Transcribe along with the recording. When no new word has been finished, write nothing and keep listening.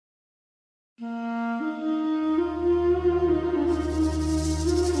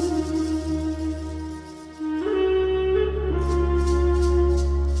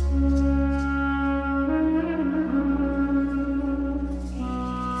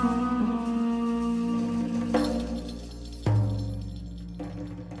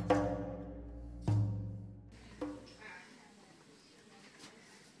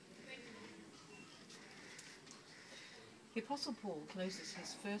Apostle Paul closes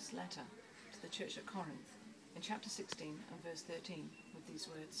his first letter to the church at Corinth in chapter 16 and verse 13 with these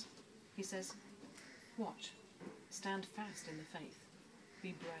words. He says, "Watch, stand fast in the faith,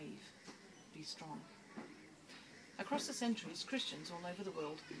 be brave, be strong." Across the centuries, Christians all over the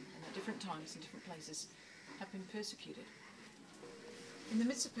world, and at different times and different places, have been persecuted. In the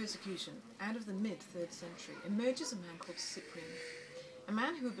midst of persecution, out of the mid-3rd century, emerges a man called Cyprian, a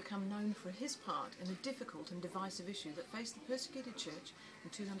man who had become known for his part in a difficult and divisive issue that faced the persecuted church in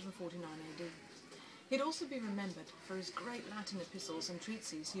 249 AD. He'd also be remembered for his great Latin epistles and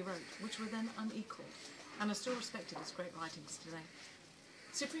treatises he wrote, which were then unequalled, and are still respected as great writings today.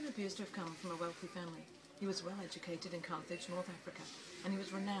 Cyprian appears to have come from a wealthy family. He was well educated in Carthage, North Africa, and he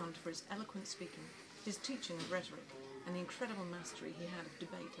was renowned for his eloquent speaking, his teaching of rhetoric, and the incredible mastery he had of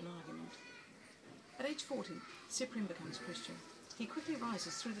debate and argument. At age 40, Cyprian becomes Christian. He quickly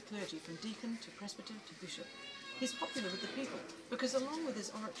rises through the clergy from deacon to presbyter to bishop. He's popular with the people because, along with his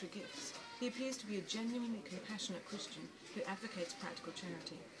oratory gifts, he appears to be a genuinely compassionate Christian who advocates practical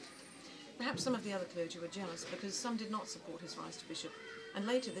charity. Perhaps some of the other clergy were jealous because some did not support his rise to bishop, and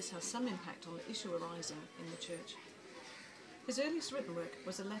later this has some impact on the issue arising in the church. His earliest written work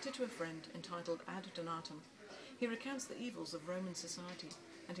was a letter to a friend entitled Ad Donatum. He recounts the evils of Roman society,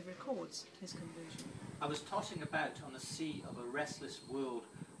 and he records his conversion. I was tossing about on the sea of a restless world,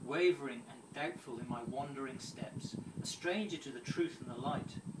 wavering and doubtful in my wandering steps, a stranger to the truth and the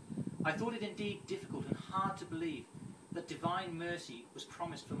light. I thought it indeed difficult and hard to believe that divine mercy was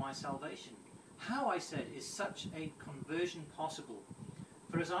promised for my salvation. How, I said, is such a conversion possible?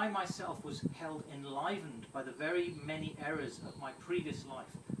 For as I myself was held enlivened by the very many errors of my previous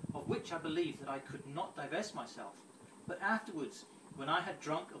life, of which I believed that I could not divest myself, but afterwards, when I had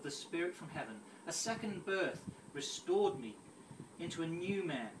drunk of the Spirit from heaven, a second birth restored me into a new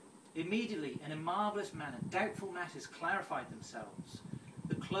man. Immediately, in a marvellous manner, doubtful matters clarified themselves.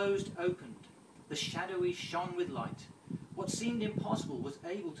 The closed opened, the shadowy shone with light. What seemed impossible was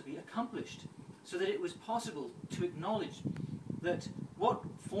able to be accomplished, so that it was possible to acknowledge that what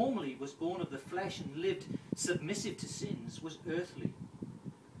formerly was born of the flesh and lived submissive to sins was earthly,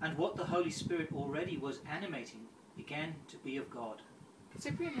 and what the Holy Spirit already was animating began to be of God.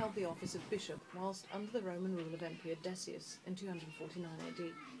 Cyprian held the office of bishop whilst under the Roman rule of Emperor Decius in 249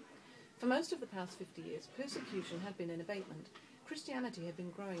 AD. For most of the past 50 years, persecution had been in abatement. Christianity had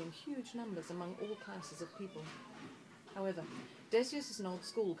been growing in huge numbers among all classes of people. However, Decius is an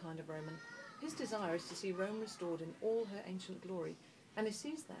old-school kind of Roman. His desire is to see Rome restored in all her ancient glory, and he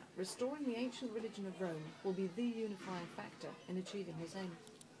sees that restoring the ancient religion of Rome will be the unifying factor in achieving his aim.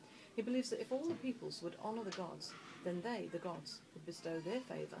 He believes that if all the peoples would honour the gods, then they, the gods, would bestow their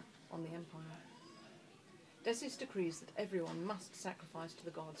favour on the empire. Decius decrees that everyone must sacrifice to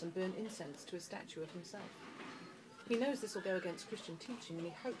the gods and burn incense to a statue of himself. He knows this will go against Christian teaching, and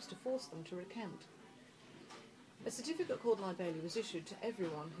he hopes to force them to recant. A certificate called Libeli was issued to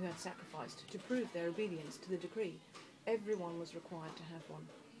everyone who had sacrificed to prove their obedience to the decree. Everyone was required to have one.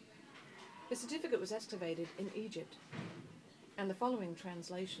 The certificate was excavated in Egypt, and the following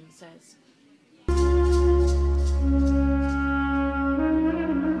translation says,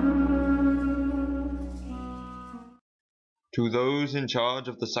 To those in charge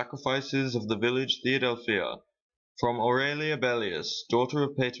of the sacrifices of the village Theodelphia, from Aurelia Bellius, daughter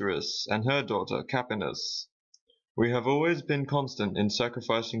of Paeterus, and her daughter Capinus. We have always been constant in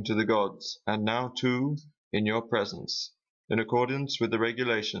sacrificing to the gods, and now too, in your presence, in accordance with the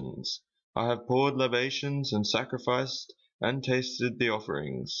regulations, I have poured libations and sacrificed and tasted the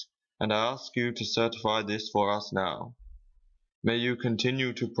offerings, and I ask you to certify this for us now. May you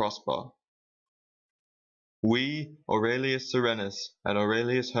continue to prosper. We, Aurelius Serenus and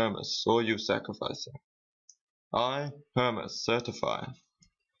Aurelius Hermus, saw you sacrificing. I, Hermus, certify.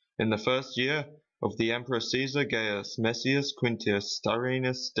 In the first year of the Emperor Caesar Gaius Messius Quintius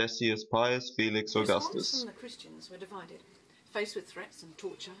Tyrannus Decius Pius Felix Augustus. Responses from the Christians were divided. Faced with threats and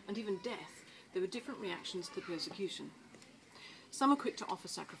torture and even death, there were different reactions to the persecution. Some were quick to offer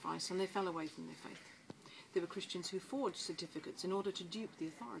sacrifice, and they fell away from their faith. There were Christians who forged certificates in order to dupe the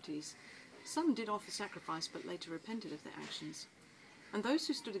authorities. Some did offer sacrifice but later repented of their actions. And those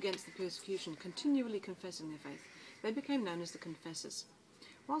who stood against the persecution, continually confessing their faith, they became known as the confessors.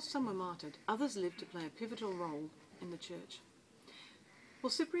 Whilst some were martyred, others lived to play a pivotal role in the church. Well,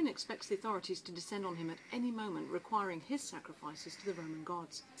 Cyprian expects the authorities to descend on him at any moment, requiring his sacrifices to the Roman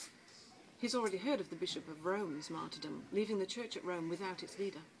gods. He's already heard of the Bishop of Rome's martyrdom, leaving the church at Rome without its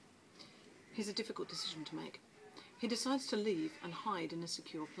leader. He's a difficult decision to make. He decides to leave and hide in a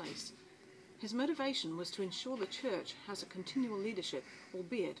secure place. His motivation was to ensure the church has a continual leadership,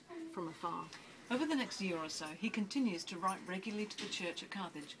 albeit from afar. Over the next year or so, he continues to write regularly to the church at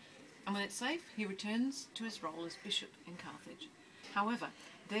Carthage, and when it's safe, he returns to his role as bishop in Carthage. However,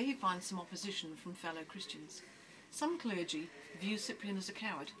 there he finds some opposition from fellow Christians. Some clergy view Cyprian as a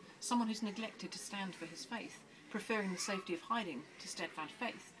coward, someone who's neglected to stand for his faith, preferring the safety of hiding to steadfast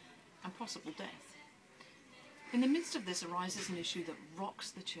faith and possible death. In the midst of this arises an issue that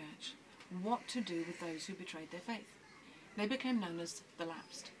rocks the church: what to do with those who betrayed their faith. They became known as the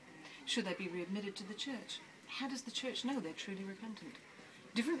lapsed. Should they be readmitted to the church? How does the church know they're truly repentant?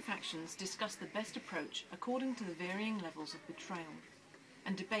 Different factions discuss the best approach according to the varying levels of betrayal,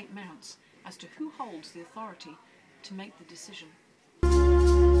 and debate mounts as to who holds the authority to make the decision.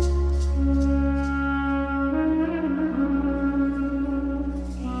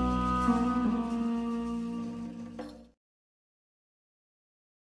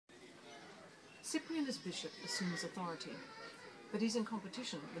 Cyprian as bishop assumes authority, but he's in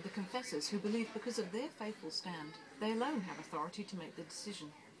competition with the confessors who believe because of their faithful stand, they alone have authority to make the decision.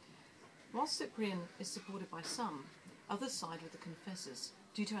 While Cyprian is supported by some, others side with the confessors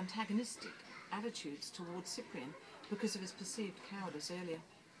due to antagonistic attitudes towards Cyprian because of his perceived cowardice earlier.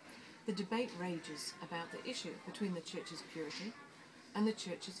 The debate rages about the issue between the church's purity and the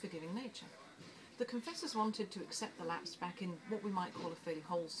church's forgiving nature. The confessors wanted to accept the lapsed back in what we might call a fairly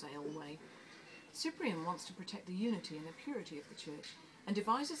wholesale way. Cyprian wants to protect the unity and the purity of the church and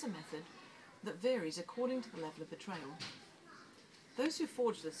devises a method that varies according to the level of betrayal. Those who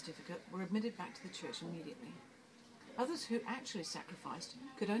forged the certificate were admitted back to the church immediately. Others who actually sacrificed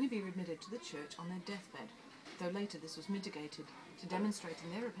could only be remitted to the church on their deathbed, though later this was mitigated to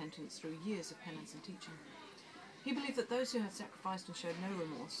demonstrating their repentance through years of penance and teaching. He believed that those who had sacrificed and showed no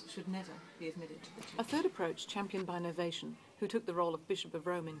remorse should never be admitted to the church. A third approach, championed by Novatian, who took the role of Bishop of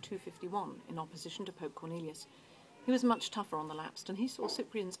Rome in 251 in opposition to Pope Cornelius. He was much tougher on the lapsed, and he saw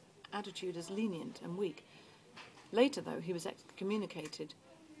Cyprian's attitude as lenient and weak. Later, though, he was excommunicated,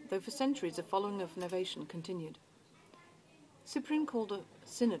 though for centuries the following of Novatian continued. Cyprian called a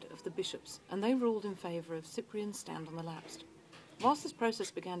synod of the bishops, and they ruled in favour of Cyprian's stand on the lapsed. Whilst this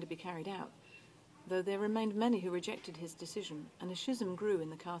process began to be carried out, though there remained many who rejected his decision, and a schism grew in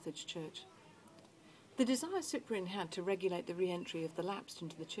the Carthage church. The desire Cyprian had to regulate the re-entry of the lapsed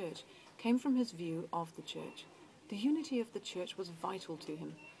into the church came from his view of the church. The unity of the church was vital to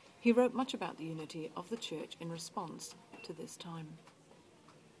him. He wrote much about the unity of the church in response to this time.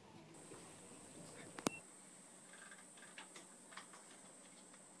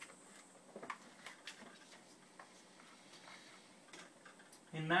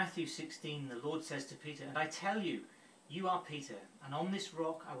 In Matthew 16, the Lord says to Peter, "And I tell you, you are Peter, and on this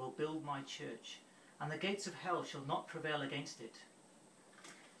rock I will build my church, and the gates of hell shall not prevail against it."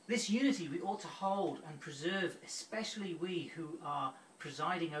 This unity we ought to hold and preserve, especially we who are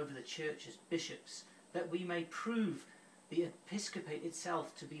presiding over the church as bishops, that we may prove the episcopate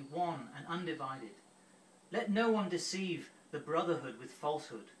itself to be one and undivided. Let no one deceive the brotherhood with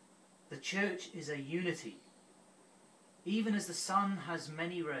falsehood. The church is a unity. Even as the sun has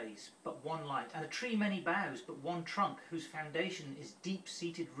many rays, but one light, and a tree many boughs, but one trunk, whose foundation is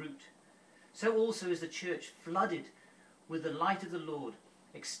deep-seated root, so also is the church flooded with the light of the Lord,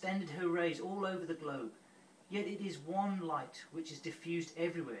 extended her rays all over the globe. Yet it is one light which is diffused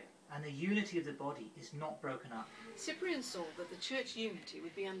everywhere, and the unity of the body is not broken up. Cyprian saw that the church unity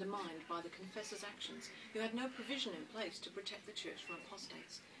would be undermined by the confessors' actions, who had no provision in place to protect the church from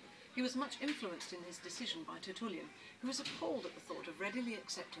apostates. He was much influenced in his decision by Tertullian, who was appalled at the thought of readily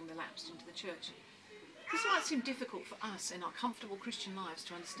accepting the lapsed into the church. This might seem difficult for us in our comfortable Christian lives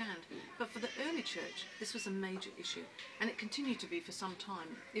to understand, but for the early church this was a major issue, and it continued to be for some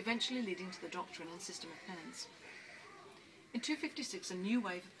time, eventually leading to the doctrine and system of penance. In 256 a new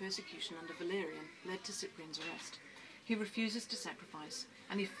wave of persecution under Valerian led to Cyprian's arrest. He refuses to sacrifice,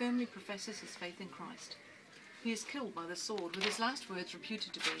 and he firmly professes his faith in Christ. He is killed by the sword, with his last words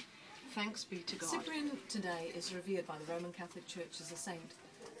reputed to be, "Thanks be to God." Cyprian today is revered by the Roman Catholic Church as a saint,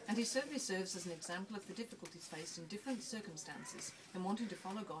 and he certainly serves as an example of the difficulties faced in different circumstances in wanting to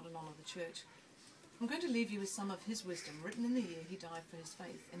follow God and honour the Church. I'm going to leave you with some of his wisdom written in the year he died for his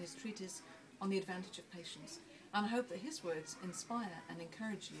faith in his treatise on the advantage of patience, and I hope that his words inspire and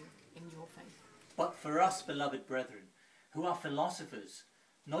encourage you in your faith. But for us, beloved brethren, who are philosophers,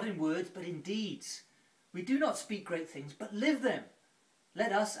 not in words but in deeds, we do not speak great things, but live them.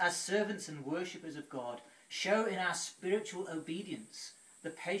 Let us, as servants and worshippers of God, show in our spiritual obedience the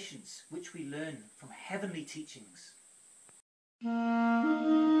patience which we learn from heavenly teachings.